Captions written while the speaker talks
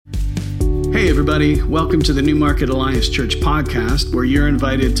Hey everybody, welcome to the New Market Alliance Church podcast, where you're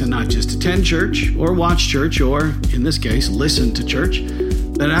invited to not just attend church or watch church or, in this case, listen to church,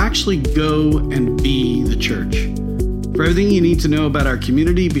 but actually go and be the church. For everything you need to know about our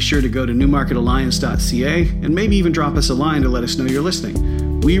community, be sure to go to newmarketalliance.ca and maybe even drop us a line to let us know you're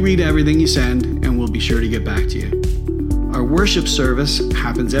listening. We read everything you send and we'll be sure to get back to you. Our worship service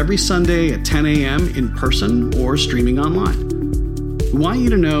happens every Sunday at 10 a.m. in person or streaming online. We want you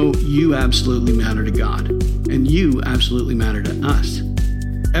to know you absolutely matter to God, and you absolutely matter to us.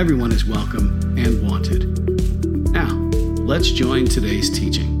 Everyone is welcome and wanted. Now, let's join today's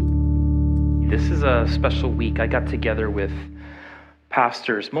teaching. This is a special week. I got together with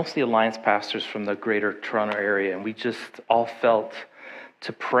pastors, mostly Alliance pastors from the greater Toronto area, and we just all felt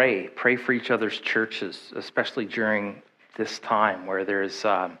to pray for each other's churches, especially during this time where there's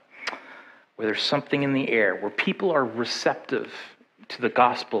something in the air, where people are receptive to the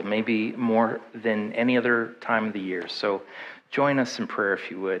gospel, maybe more than any other time of the year. So join us in prayer if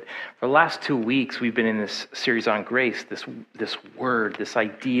you would. For the last 2 weeks, we've been in this series on grace, this word, this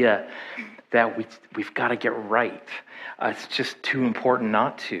idea that we've got to get right. It's just too important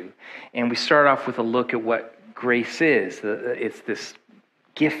not to. And we start off with a look at what grace is. It's this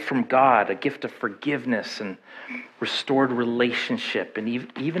gift from God, a gift of forgiveness and restored relationship, and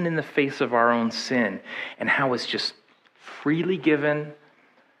even in the face of our own sin, and how it's just freely given,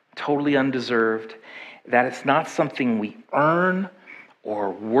 totally undeserved, that it's not something we earn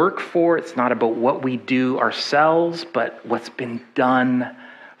or work for. It's not about what we do ourselves, but what's been done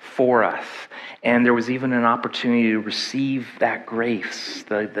for us. And there was even an opportunity to receive that grace,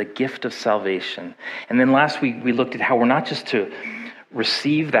 the gift of salvation. And then last week we looked at how we're not just to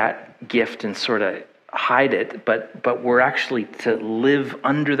receive that gift and sort of hide it, but we're actually to live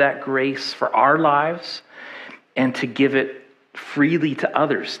under that grace for our lives and to give it freely to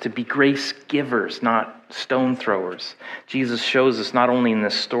others, to be grace givers, not stone throwers. Jesus shows us not only in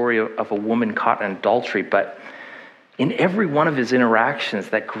this story of a woman caught in adultery, but in every one of his interactions,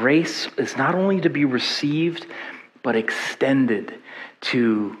 that grace is not only to be received, but extended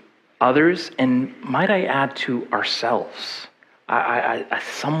to others, and might I add, to ourselves.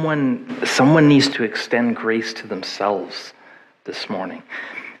 Someone needs to extend grace to themselves this morning.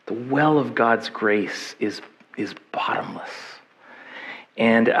 The well of God's grace is bottomless.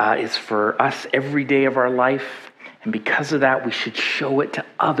 And it's for us every day of our life. And because of that, we should show it to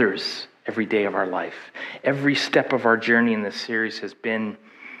others every day of our life. Every step of our journey in this series has been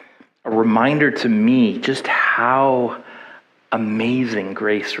a reminder to me just how amazing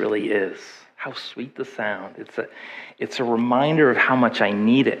grace really is. How sweet the sound. It's a reminder of how much I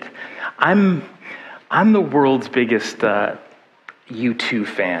need it. I'm the world's biggest U2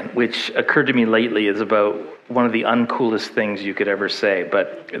 fan, which occurred to me lately is about one of the uncoolest things you could ever say.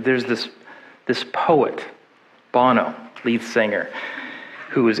 But there's this poet, Bono, lead singer,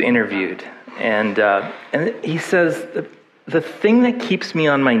 who was interviewed, and he says the thing that keeps me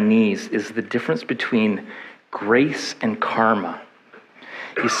on my knees is the difference between grace and karma.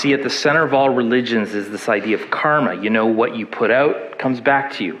 You see, at the center of all religions is this idea of karma. You know, what you put out comes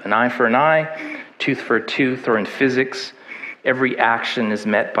back to you. An eye for an eye, tooth for a tooth, or in physics, every action is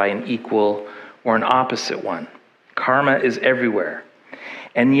met by an equal or an opposite one. Karma is everywhere.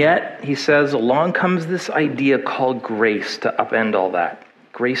 And yet, he says, along comes this idea called grace to upend all that.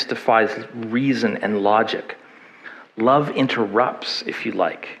 Grace defies reason and logic. Love interrupts, if you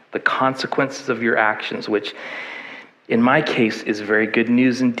like, the consequences of your actions, which in my case is very good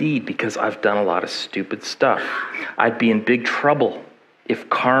news indeed, because I've done a lot of stupid stuff. I'd be in big trouble if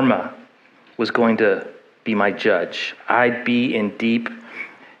karma was going to be my judge. I'd be in deep,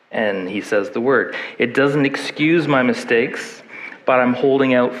 and he says the word, it doesn't excuse my mistakes, but I'm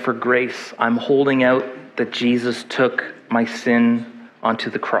holding out for grace. I'm holding out that Jesus took my sin onto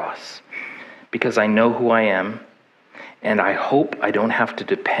the cross, because I know who I am, and I hope I don't have to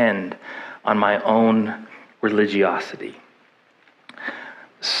depend on my own religiosity.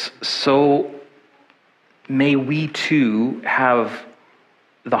 So may we too have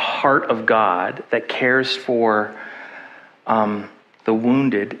the heart of God that cares for the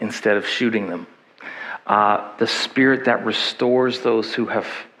wounded instead of shooting them. The spirit that restores those who have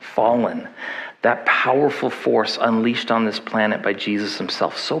fallen. That powerful force unleashed on this planet by Jesus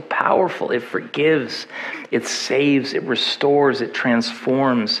himself. So powerful. It forgives, it saves, it restores, it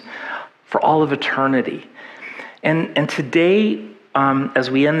transforms for all of eternity. And today, as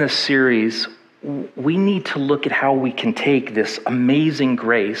we end this series, we need to look at how we can take this amazing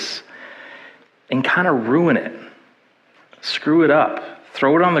grace and kind of ruin it, screw it up,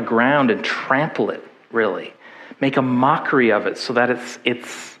 throw it on the ground and trample it, really. Make a mockery of it so that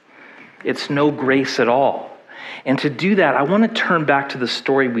It's no grace at all. And to do that, I want to turn back to the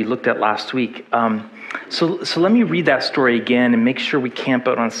story we looked at last week. So let me read that story again and make sure we camp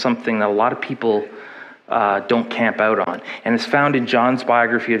out on something that a lot of people don't camp out on. And it's found in John's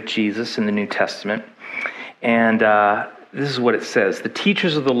biography of Jesus in the New Testament. And this is what it says. The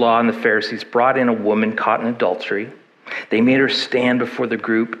teachers of the law and the Pharisees brought in a woman caught in adultery. They made her stand before the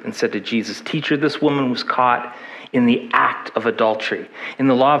group and said to Jesus, "Teacher, this woman was caught in the act of adultery. In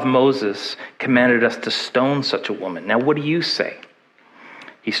the law of Moses commanded us to stone such a woman. Now what do you say?"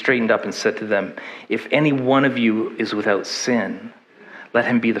 He straightened up and said to them, "If any one of you is without sin, let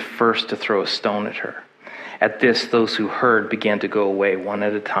him be the first to throw a stone at her." At this, those who heard began to go away one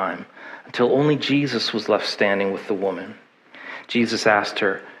at a time, until only Jesus was left standing with the woman. Jesus asked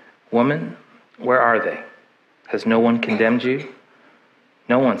her, "Woman, where are they? Has no one condemned you?"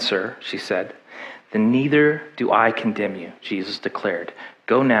 "No one, sir," she said. "Then neither do I condemn you," Jesus declared.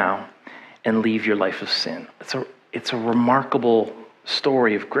 "Go now and leave your life of sin." It's a remarkable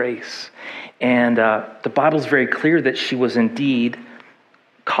story of grace. And the Bible's very clear that she was indeed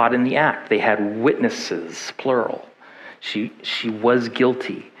caught in the act. They had witnesses, plural. She was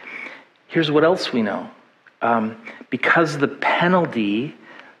guilty. Here's what else we know. Because the penalty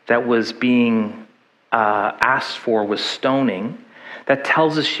that was being asked for was stoning, that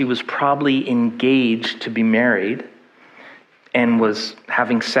tells us she was probably engaged to be married and was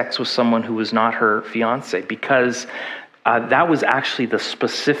having sex with someone who was not her fiance, because that was actually the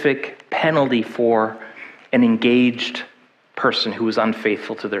specific penalty for an engaged person who was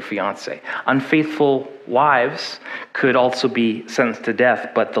unfaithful to their fiance. Unfaithful wives could also be sentenced to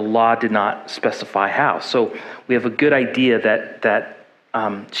death, but the law did not specify how. So we have a good idea that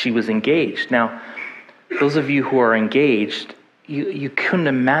she was engaged. Now, those of you who are engaged, you couldn't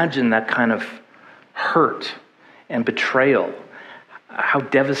imagine that kind of hurt and betrayal. How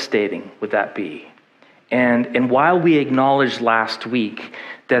devastating would that be? And while we acknowledged last week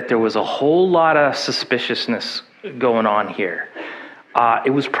that there was a whole lot of suspiciousness going on here,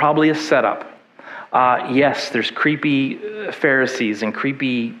 it was probably a setup. Yes, there's creepy Pharisees and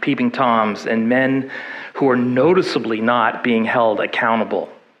creepy peeping Toms and men who are noticeably not being held accountable.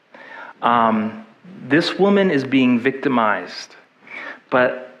 This woman is being victimized,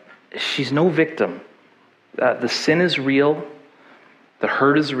 but she's no victim. The sin is real. The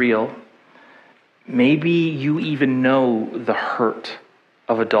hurt is real. Maybe you even know the hurt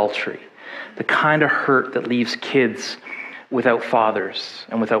of adultery, the kind of hurt that leaves kids without fathers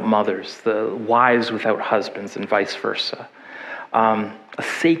and without mothers, the wives without husbands and vice versa. A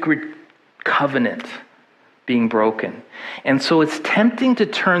sacred covenant being broken. And so it's tempting to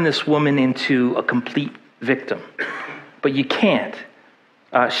turn this woman into a complete victim, but you can't.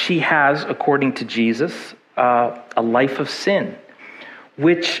 She has, according to Jesus, a life of sin,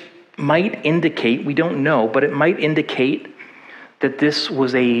 which might indicate, we don't know, but it might indicate that this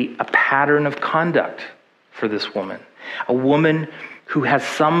was a pattern of conduct for this woman. A woman who has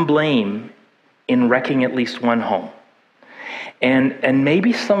some blame in wrecking at least one home. And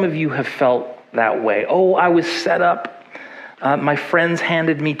maybe some of you have felt that way. Oh, I was set up. My friends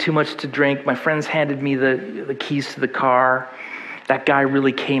handed me too much to drink. My friends handed me the keys to the car. That guy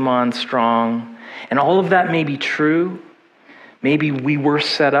really came on strong. And all of that may be true. Maybe we were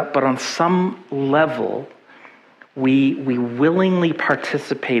set up, but on some level, we willingly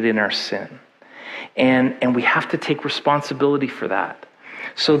participate in our sin. And we have to take responsibility for that.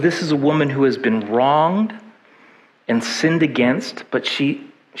 So this is a woman who has been wronged and sinned against, but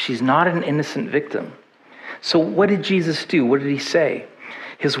she's not an innocent victim. So what did Jesus do? What did he say?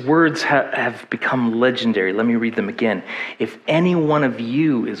 His words have become legendary. Let me read them again. "If any one of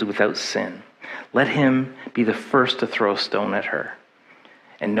you is without sin, let him be the first to throw a stone at her."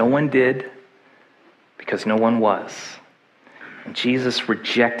 And no one did, because no one was. And Jesus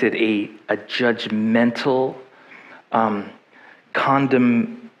rejected a judgmental, I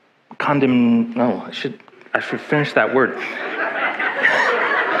should finish that word.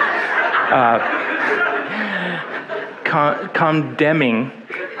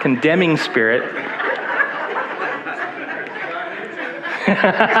 Condemning spirit.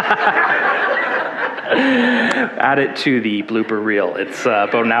 Add it to the blooper reel. It's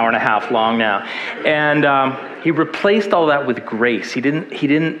about an hour and a half long now. And he replaced all that with grace. He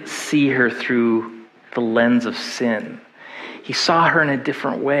didn't see her through the lens of sin. He saw her in a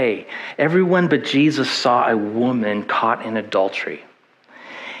different way. Everyone but Jesus saw a woman caught in adultery.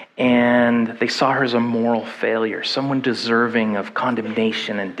 And they saw her as a moral failure, someone deserving of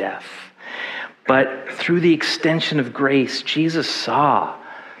condemnation and death. But through the extension of grace, Jesus saw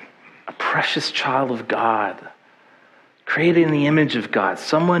a precious child of God, created in the image of God,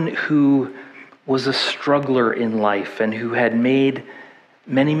 someone who was a struggler in life and who had made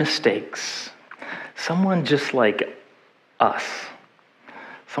many mistakes, someone just like us,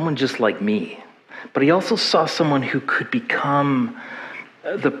 someone just like me. But he also saw someone who could become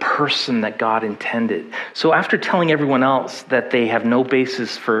the person that God intended. So after telling everyone else that they have no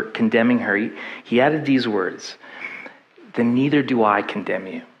basis for condemning her, he added these words, "Then neither do I condemn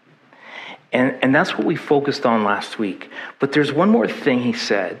you." And that's what we focused on last week. But there's one more thing he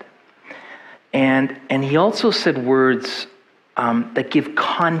said. And he also said words that give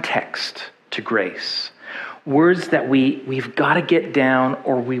context to grace. Words that we've got to get down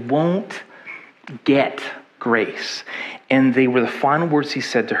or we won't get grace. And they were the final words he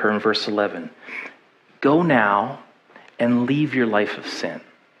said to her in verse 11. "Go now and leave your life of sin."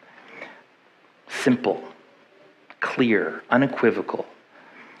 Simple, clear, unequivocal.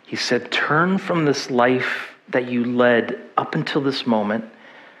 He said, turn from this life that you led up until this moment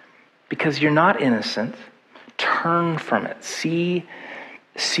because you're not innocent. Turn from it. See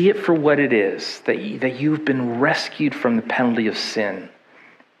it for what it is, that you've been rescued from the penalty of sin.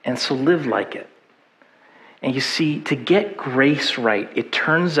 And so live like it. And you see, to get grace right, it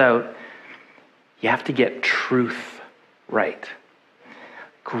turns out you have to get truth right.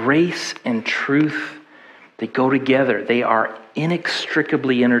 Grace and truth, they go together. They are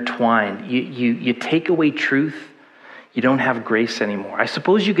inextricably intertwined. You take away truth, you don't have grace anymore. I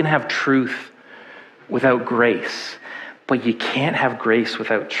suppose you can have truth without grace, but you can't have grace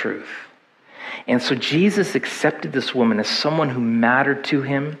without truth. And so Jesus accepted this woman as someone who mattered to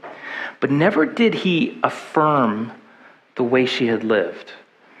him, but never did he affirm the way she had lived.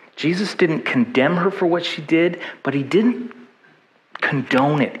 Jesus didn't condemn her for what she did, but he didn't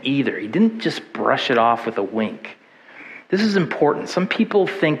condone it either. He didn't just brush it off with a wink. This is important. Some people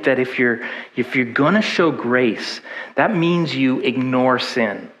think that if you're going to show grace, that means you ignore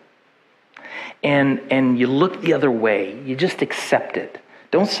sin. And you look the other way. You just accept it.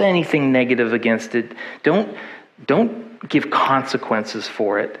 Don't say anything negative against it. Don't give consequences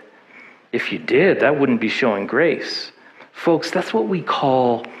for it. If you did, that wouldn't be showing grace. Folks, that's what we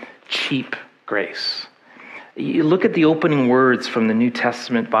call cheap grace. You look at the opening words from the New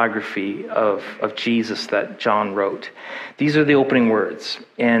Testament biography of Jesus that John wrote. These are the opening words,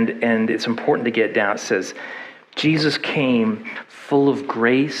 and it's important to get down. It says, Jesus came full of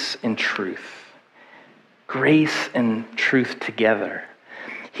grace and truth. Grace and truth together.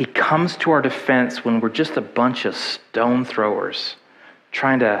 He comes to our defense when we're just a bunch of stone throwers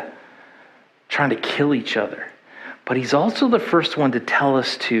trying to kill each other. But he's also the first one to tell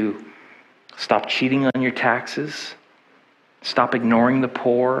us to stop cheating on your taxes. Stop ignoring the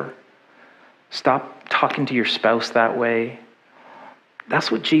poor. Stop talking to your spouse that way.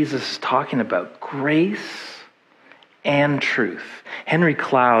 That's what Jesus is talking about. Grace and truth. Henry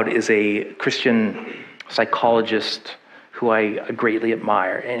Cloud is a Christian psychologist who I greatly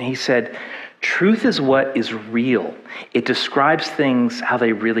admire. And he said, truth is what is real. It describes things how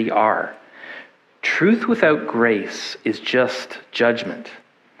they really are. Truth without grace is just judgment.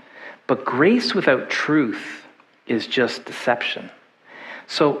 But grace without truth is just deception.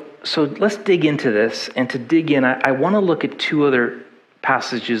 So let's dig into this. And to dig in, I want to look at two other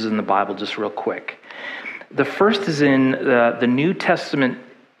passages in the Bible just real quick. The first is in the New Testament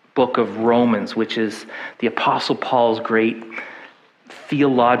book of Romans, which is the Apostle Paul's great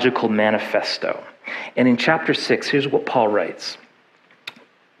theological manifesto. And in chapter 6, here's what Paul writes.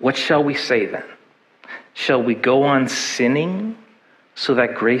 What shall we say then? Shall we go on sinning so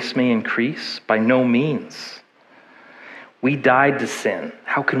that grace may increase? By no means. We died to sin.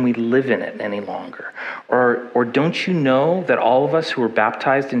 How can we live in it any longer? Or don't you know that all of us who were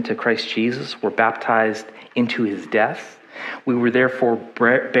baptized into Christ Jesus were baptized into his death? We were therefore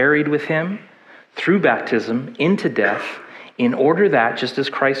buried with him through baptism into death, in order that, just as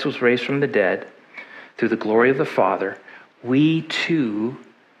Christ was raised from the dead through the glory of the Father, we too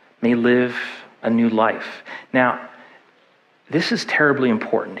may live a new life. Now, this is terribly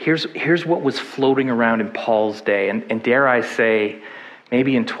important. Here's what was floating around in Paul's day, and dare I say,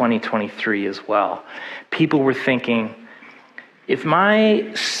 maybe in 2023 as well. People were thinking, if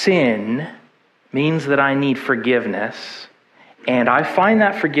my sin means that I need forgiveness, and I find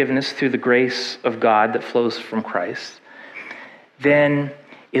that forgiveness through the grace of God that flows from Christ, then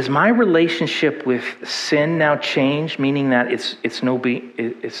is my relationship with sin now changed, meaning that it's no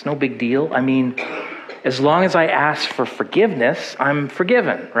big deal? I mean, as long as I ask for forgiveness, I'm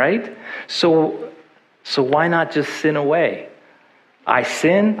forgiven, right? So why not just sin away? I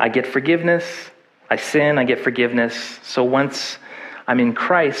sin, I get forgiveness. I sin, I get forgiveness. So once I'm in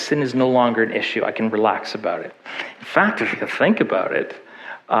Christ, sin is no longer an issue. I can relax about it. In fact, if you think about it,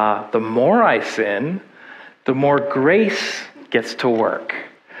 the more I sin, the more grace gets to work.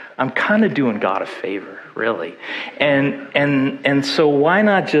 I'm kind of doing God a favor, really. And so why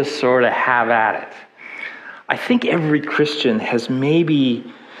not just sort of have at it? I think every Christian has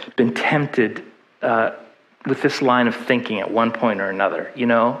maybe been tempted with this line of thinking at one point or another. You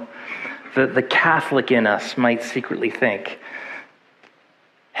know, the Catholic in us might secretly think,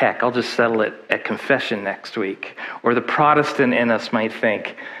 heck, I'll just settle it at confession next week. Or the Protestant in us might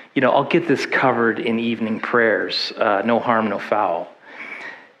think, you know, I'll get this covered in evening prayers, no harm, no foul.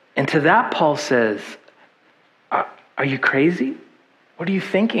 And to that, Paul says, are you crazy? What are you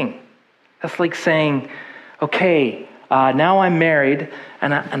thinking? That's like saying, okay, now I'm married,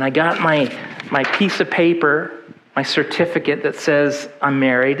 and I got my piece of paper, my certificate that says I'm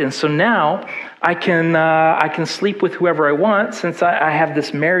married, and so now I can sleep with whoever I want since I have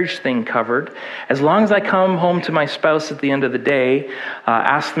this marriage thing covered. As long as I come home to my spouse at the end of the day,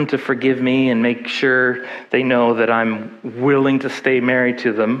 ask them to forgive me and make sure they know that I'm willing to stay married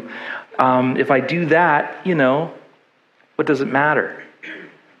to them. If I do that, you know, what does it matter?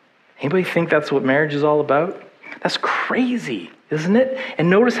 Anybody think that's what marriage is all about? That's crazy, isn't it?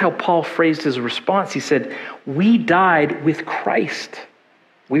 And notice how Paul phrased his response. He said, we died with Christ.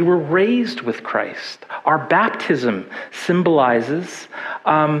 We were raised with Christ. Our baptism symbolizes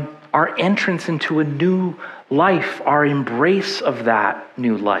our entrance into a new life, our embrace of that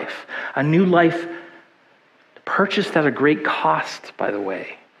new life. A new life purchased at a great cost, by the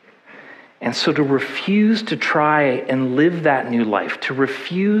way. And so to refuse to try and live that new life, to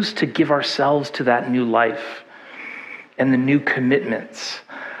refuse to give ourselves to that new life and the new commitments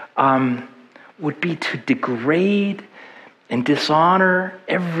would be to degrade and dishonor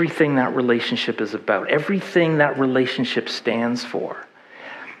everything that relationship is about, everything that relationship stands for,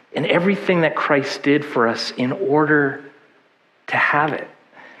 and everything that Christ did for us in order to have it.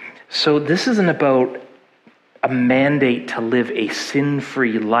 So this isn't about a mandate to live a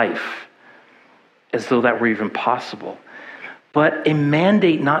sin-free life, as though that were even possible, but a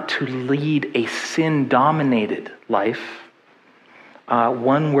mandate not to lead a sin-dominated life,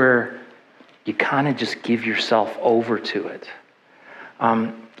 one where you kind of just give yourself over to it.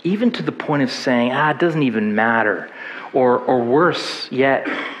 Even to the point of saying, it doesn't even matter. Or worse yet,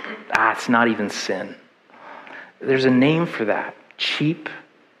 it's not even sin. There's a name for that, cheap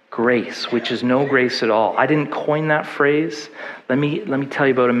grace, which is no grace at all. I didn't coin that phrase. Let me tell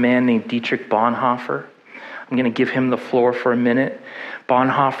you about a man named Dietrich Bonhoeffer. I'm going to give him the floor for a minute.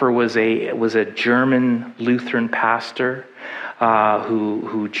 Bonhoeffer was a German Lutheran pastor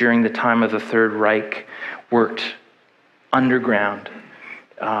who during the time of the Third Reich worked underground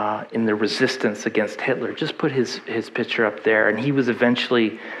in the resistance against Hitler. Just put his picture up there. And he was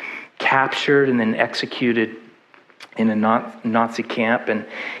eventually captured and then executed in a Nazi camp, and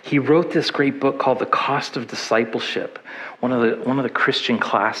he wrote this great book called The Cost of Discipleship, one of the Christian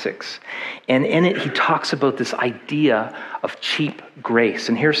classics. And in it, he talks about this idea of cheap grace.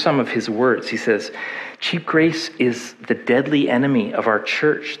 And here's some of his words. He says, cheap grace is the deadly enemy of our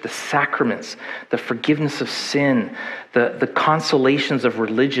church. The sacraments, the forgiveness of sin, the consolations of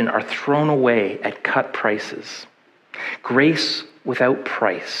religion are thrown away at cut prices. Grace without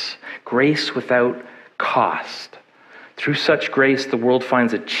price, grace without cost. Through such grace, the world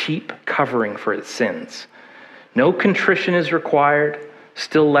finds a cheap covering for its sins. No contrition is required,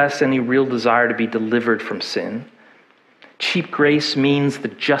 still less any real desire to be delivered from sin. Cheap grace means the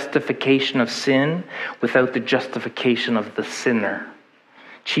justification of sin without the justification of the sinner.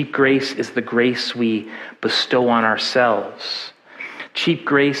 Cheap grace is the grace we bestow on ourselves. Cheap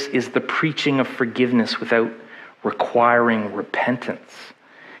grace is the preaching of forgiveness without requiring repentance.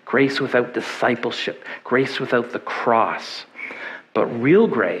 Grace without discipleship, grace without the cross. But real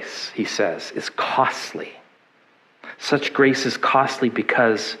grace, he says, is costly. Such grace is costly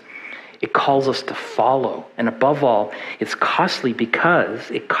because it calls us to follow. And above all, it's costly because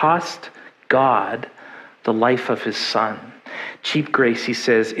it cost God the life of his Son. Cheap grace, he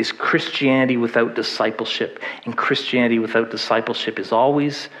says, is Christianity without discipleship. And Christianity without discipleship is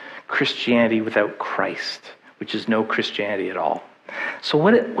always Christianity without Christ, which is no Christianity at all. So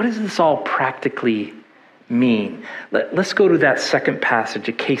what does this all practically mean? Let's go to that second passage,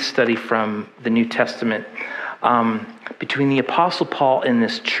 a case study from the New Testament between the Apostle Paul and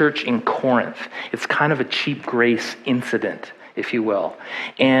this church in Corinth. It's kind of a cheap grace incident, if you will.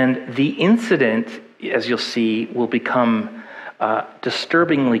 And the incident, as you'll see, will become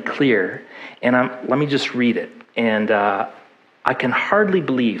disturbingly clear. And let me just read it. And I can hardly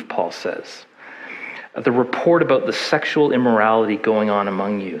believe, Paul says, the report about the sexual immorality going on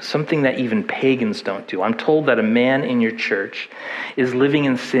among you, something that even pagans don't do. I'm told that a man in your church is living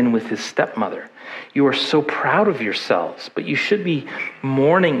in sin with his stepmother. You are so proud of yourselves, but you should be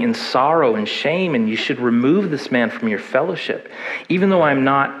mourning in sorrow and shame, and you should remove this man from your fellowship. Even though I'm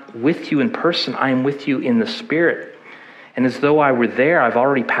not with you in person, I am with you in the spirit. And as though I were there, I've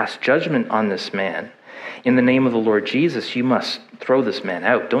already passed judgment on this man. In the name of the Lord Jesus, you must throw this man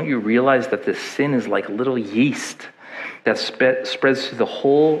out. Don't you realize that this sin is like little yeast that spreads through the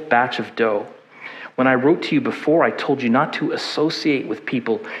whole batch of dough? When I wrote to you before, I told you not to associate with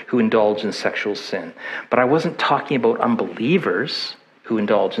people who indulge in sexual sin. But I wasn't talking about unbelievers who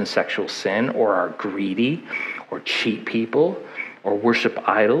indulge in sexual sin or are greedy or cheat people or worship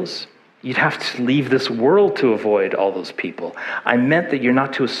idols. You'd have to leave this world to avoid all those people. I meant that you're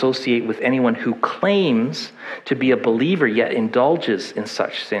not to associate with anyone who claims to be a believer yet indulges in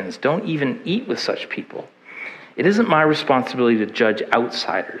such sins. Don't even eat with such people. It isn't my responsibility to judge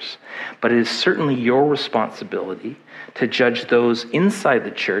outsiders, but it is certainly your responsibility to judge those inside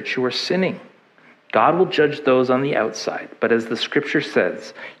the church who are sinning. God will judge those on the outside, but as the scripture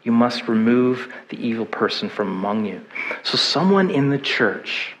says, you must remove the evil person from among you. So someone in the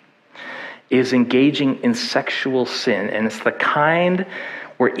church is engaging in sexual sin, and it's the kind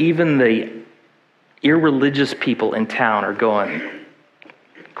where even the irreligious people in town are going,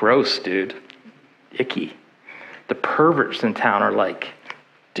 gross, dude, icky. The perverts in town are like,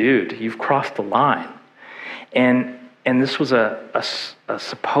 dude, you've crossed the line. And this was a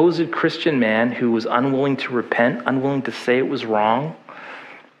supposed Christian man who was unwilling to repent, unwilling to say it was wrong,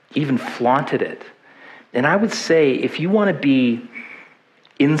 even flaunted it. And I would say, if you want to be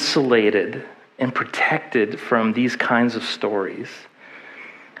insulated and protected from these kinds of stories,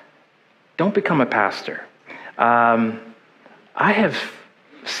 don't become a pastor. I have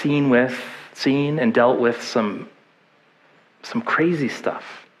seen and dealt with some crazy stuff.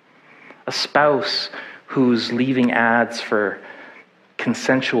 A spouse who's leaving ads for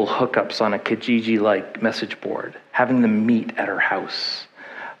consensual hookups on a Kijiji-like message board, having them meet at her house.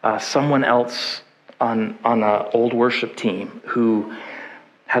 Someone else on an old worship team who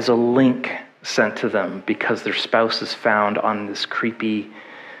has a link sent to them because their spouse is found on this creepy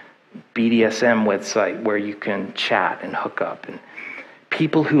BDSM website where you can chat and hook up. And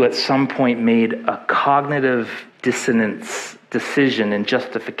people who at some point made a cognitive dissonance decision and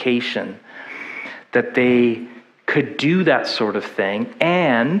justification that they could do that sort of thing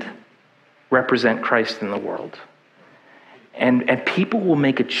and represent Christ in the world. And people will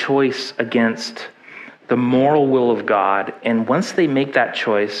make a choice against the moral will of God, and once they make that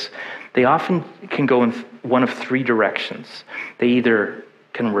choice, they often can go in one of three directions. They either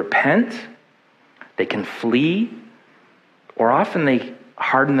can repent, they can flee, or often they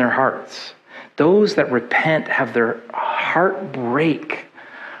harden their hearts. Those that repent have their heart break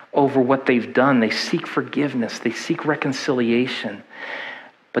over what they've done. They seek forgiveness, they seek reconciliation.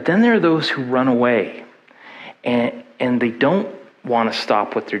 But then there are those who run away, and they don't want to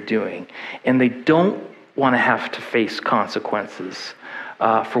stop what they're doing, and they don't want to have to face consequences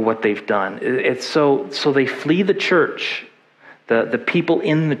for what they've done. It's so they flee the church, the people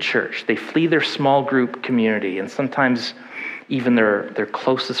in the church. They flee their small group community, and sometimes even their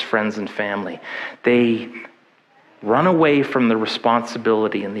closest friends and family. They run away from the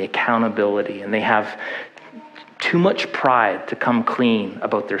responsibility and the accountability, and they have too much pride to come clean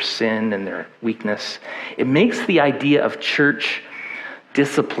about their sin and their weakness. It makes the idea of church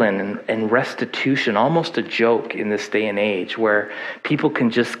discipline and restitution almost a joke in this day and age, where people can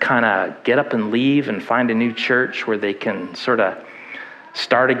just kind of get up and leave and find a new church where they can sort of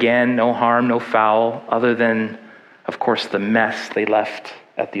start again, no harm, no foul, other than, of course, the mess they left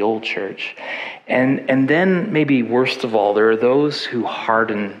at the old church. And then maybe worst of all, there are those who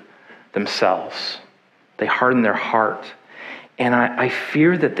harden themselves. They harden their heart. And I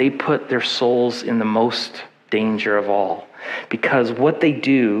fear that they put their souls in the most danger of all, because what they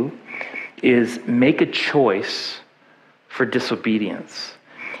do is make a choice for disobedience.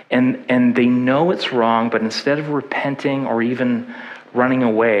 And they know it's wrong, but instead of repenting or even running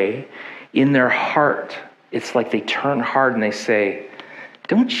away, in their heart, it's like they turn hard and they say,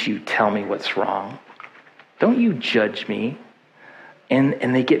 don't you tell me what's wrong. Don't you judge me.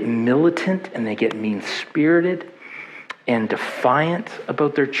 And they get militant and they get mean-spirited and defiant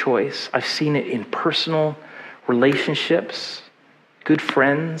about their choice. I've seen it in personal relationships, good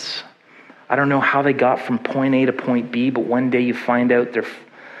friends. I don't know how they got from point A to point B, but one day you find out they're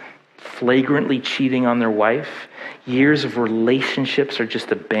flagrantly cheating on their wife. Years of relationships are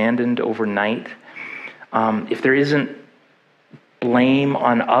just abandoned overnight. If there isn't blame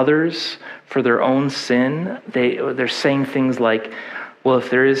on others for their own sin. They're saying things like, well, if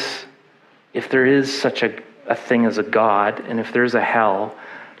there is such a thing as a God, and if there's a hell,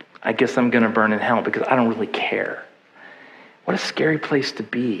 I guess I'm going to burn in hell because I don't really care. What a scary place to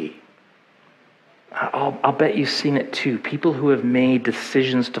be. I'll bet you've seen it too. People who have made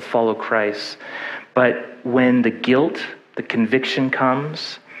decisions to follow Christ, but when the guilt, the conviction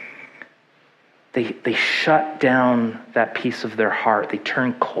comes, they shut down that piece of their heart. They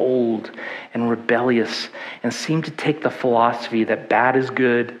turn cold and rebellious and seem to take the philosophy that bad is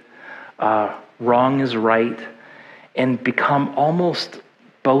good, wrong is right, and become almost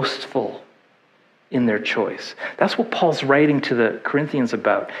boastful in their choice. That's what Paul's writing to the Corinthians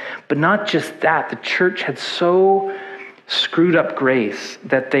about. But not just that. The church had so screwed up grace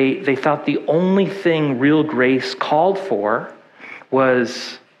that they thought the only thing real grace called for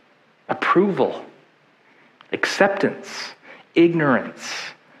was approval, acceptance, ignorance,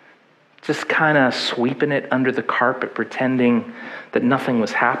 just kind of sweeping it under the carpet, pretending that nothing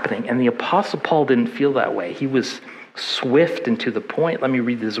was happening. And the Apostle Paul didn't feel that way. He was swift and to the point. Let me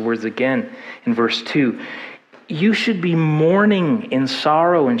read his words again in verse 2. You should be mourning in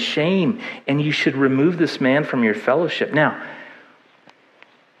sorrow and shame, and you should remove this man from your fellowship. Now,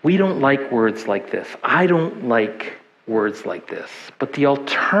 we don't like words like this. I don't like words like this. But the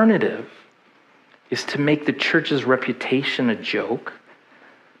alternative is to make the church's reputation a joke,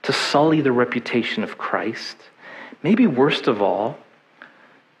 to sully the reputation of Christ. Maybe worst of all,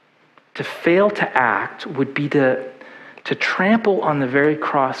 to fail to act would be to trample on the very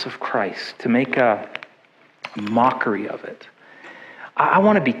cross of Christ, to make a mockery of it. I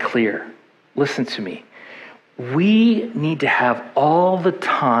want to be clear. Listen to me. We need to have all the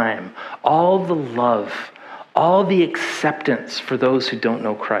time, all the love, all the acceptance for those who don't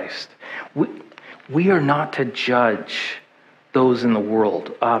know Christ. We are not to judge those in the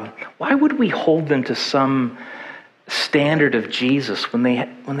world. Why would we hold them to some standard of Jesus when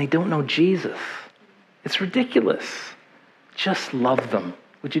they don't know Jesus? It's ridiculous. Just love them.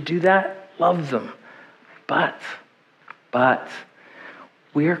 Would you do that? Love them. But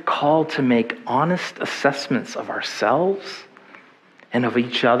we're called to make honest assessments of ourselves and of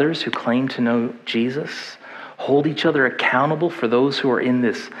each others who claim to know Jesus. Hold each other accountable for those who are in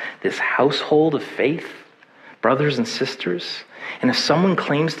this household of faith, brothers and sisters. And if someone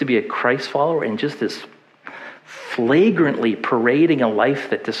claims to be a Christ follower and just is flagrantly parading a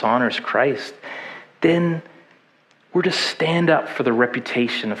life that dishonors Christ, then we're to stand up for the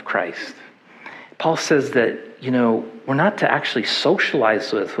reputation of Christ. Paul says that, we're not to actually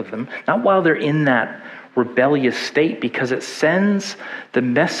socialize with them, not while they're in that rebellious state, because it sends the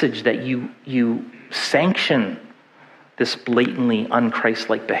message that you sanction this blatantly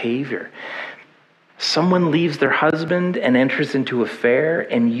un-Christ-like behavior. Someone leaves their husband and enters into an affair,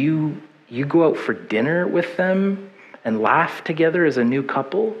 and you go out for dinner with them and laugh together as a new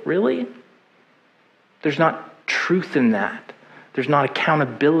couple? Really? There's not truth in that. There's not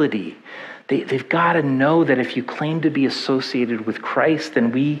accountability. They've got to know that if you claim to be associated with Christ,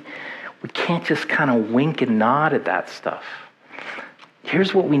 then we can't just kind of wink and nod at that stuff.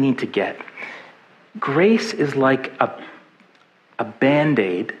 Here's what we need to get. Grace is like a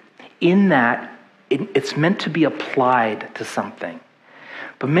Band-Aid in that it's meant to be applied to something.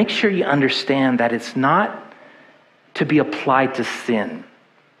 But make sure you understand that it's not to be applied to sin.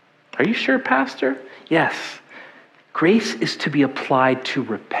 Are you sure, Pastor? Yes. Grace is to be applied to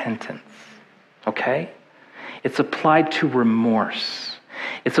repentance. Okay? It's applied to remorse.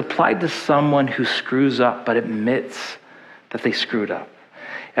 It's applied to someone who screws up but admits that they screwed up.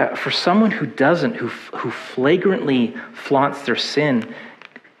 For someone who doesn't, who flagrantly flaunts their sin,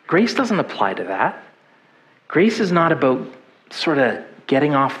 grace doesn't apply to that. Grace is not about sort of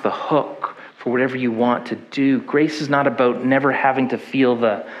getting off the hook for whatever you want to do. Grace is not about never having to feel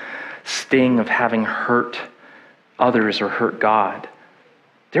the sting of having hurt others or hurt God.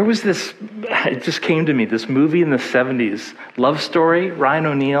 There was this, it just came to me, this movie in the 70s, Love Story, Ryan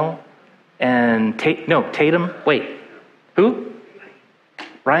O'Neal and Tatum. Wait, who?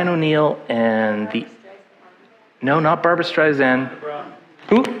 Ryan O'Neal and not Barbara Streisand.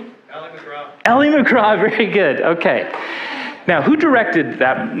 Who? Ellie McGraw, very good. Okay. Now, who directed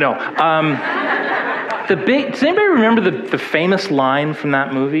that? No. Does anybody remember the famous line from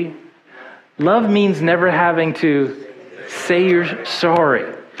that movie? Love means never having to say you're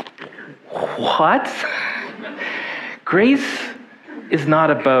sorry. What? Grace is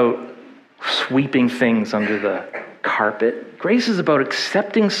not about sweeping things under the carpet. Grace is about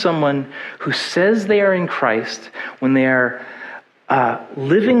accepting someone who says they are in Christ when they are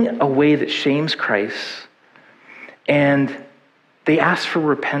living a way that shames Christ, and they ask for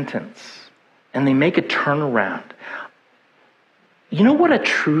repentance and they make a turnaround. You know what a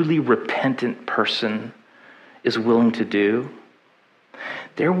truly repentant person is willing to do?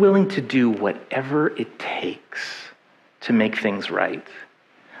 They're willing to do whatever it takes to make things right.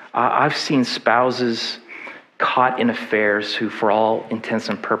 I've seen spouses caught in affairs who, for all intents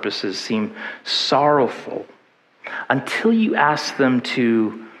and purposes, seem sorrowful until you ask them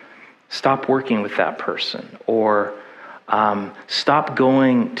to stop working with that person or stop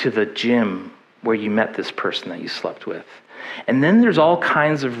going to the gym where you met this person that you slept with. And then there's all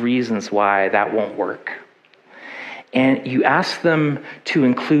kinds of reasons why that won't work. And you ask them to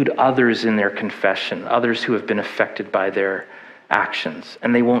include others in their confession, others who have been affected by their actions,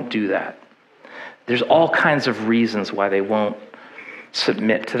 and they won't do that. There's all kinds of reasons why they won't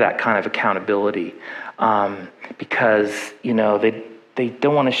submit to that kind of accountability, because they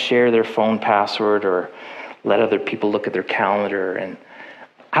don't want to share their phone password or let other people look at their calendar. And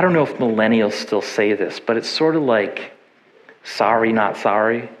I don't know if millennials still say this, but it's sort of like sorry, not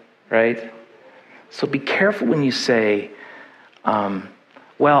sorry, right? So be careful when you say,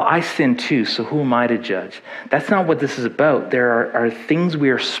 well, I sin too, so who am I to judge? That's not what this is about. There are things we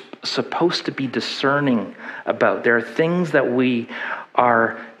are supposed to be discerning about. There are things that we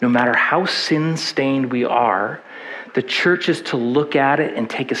are, no matter how sin-stained we are, the church is to look at it and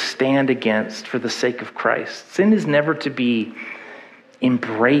take a stand against for the sake of Christ. Sin is never to be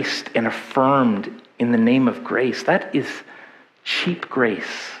embraced and affirmed in the name of grace. That is cheap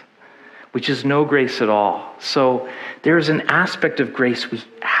grace, which is no grace at all. So there's an aspect of grace we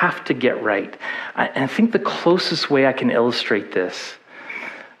have to get right. And I think the closest way I can illustrate this,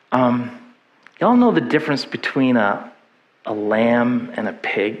 y'all know the difference between a lamb and a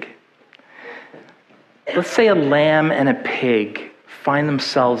pig? Let's say a lamb and a pig find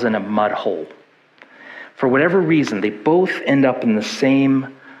themselves in a mud hole. For whatever reason, they both end up in the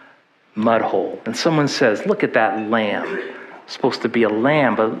same mud hole. And someone says, look at that lamb. It's supposed to be a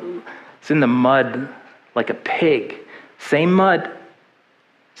lamb, but it's in the mud like a pig. Same mud,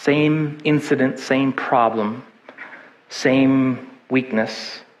 same incident, same problem, same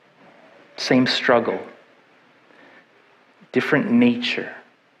weakness, same struggle, different nature.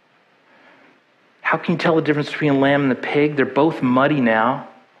 How can you tell the difference between a lamb and the pig? They're both muddy now.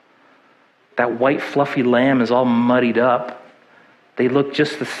 That white fluffy lamb is all muddied up. They look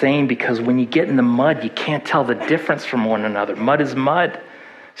just the same because when you get in the mud, you can't tell the difference from one another. Mud is mud.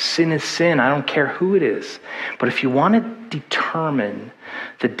 Sin is sin. I don't care who it is. But if you want to determine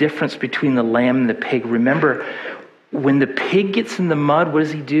the difference between the lamb and the pig, remember, when the pig gets in the mud, what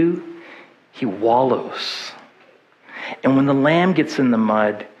does he do? He wallows. And when the lamb gets in the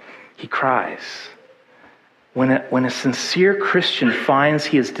mud, he cries. When a sincere Christian finds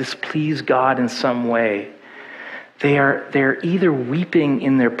he has displeased God in some way, they're either weeping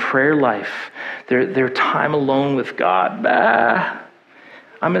in their prayer life, their time alone with God. Bah,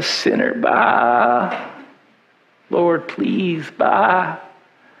 I'm a sinner. Bah, Lord, please. Bah.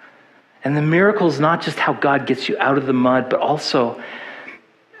 And the miracle is not just how God gets you out of the mud, but also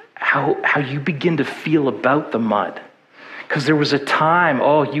how you begin to feel about the mud. Because there was a time,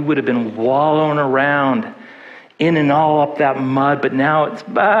 you would have been wallowing around in and all up that mud, but now it's,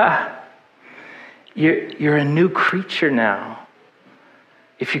 you're a new creature now.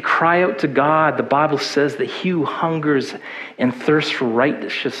 If you cry out to God, the Bible says that he who hungers and thirsts for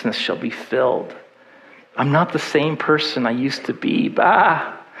righteousness shall be filled. I'm not the same person I used to be.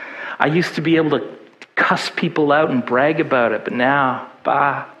 I used to be able to cuss people out and brag about it, but now,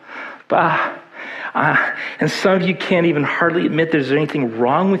 and some of you can't even hardly admit there's anything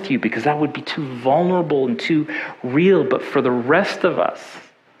wrong with you because that would be too vulnerable and too real. But for the rest of us,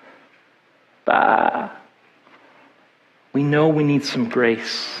 we know we need some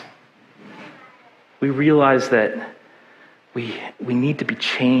grace. We realize that we need to be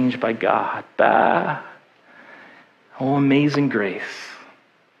changed by God. Oh, amazing grace.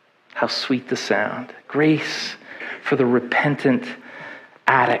 How sweet the sound. Grace for the repentant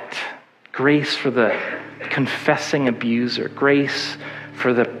addict. Grace for the confessing abuser. Grace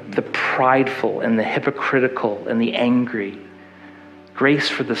for the prideful and the hypocritical and the angry. Grace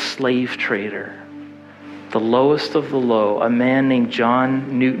for the slave trader. The lowest of the low, a man named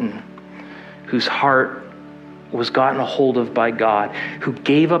John Newton, whose heart was gotten a hold of by God, who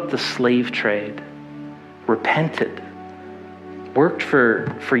gave up the slave trade, repented, worked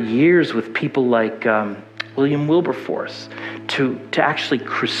for years with people like William Wilberforce to actually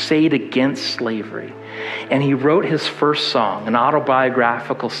crusade against slavery. And he wrote his first song, an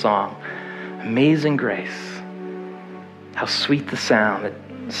autobiographical song, Amazing Grace. How sweet the sound that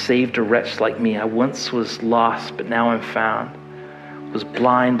saved a wretch like me. I once was lost, but now I'm found. was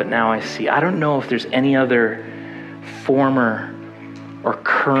blind, but now I see. I don't know if there's any other former or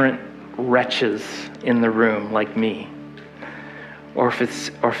current wretches in the room like me, or if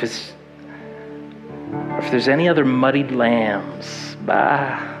there's any other muddied lambs.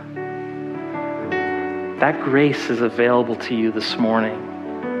 That grace is available to you this morning,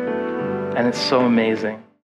 and it's so amazing.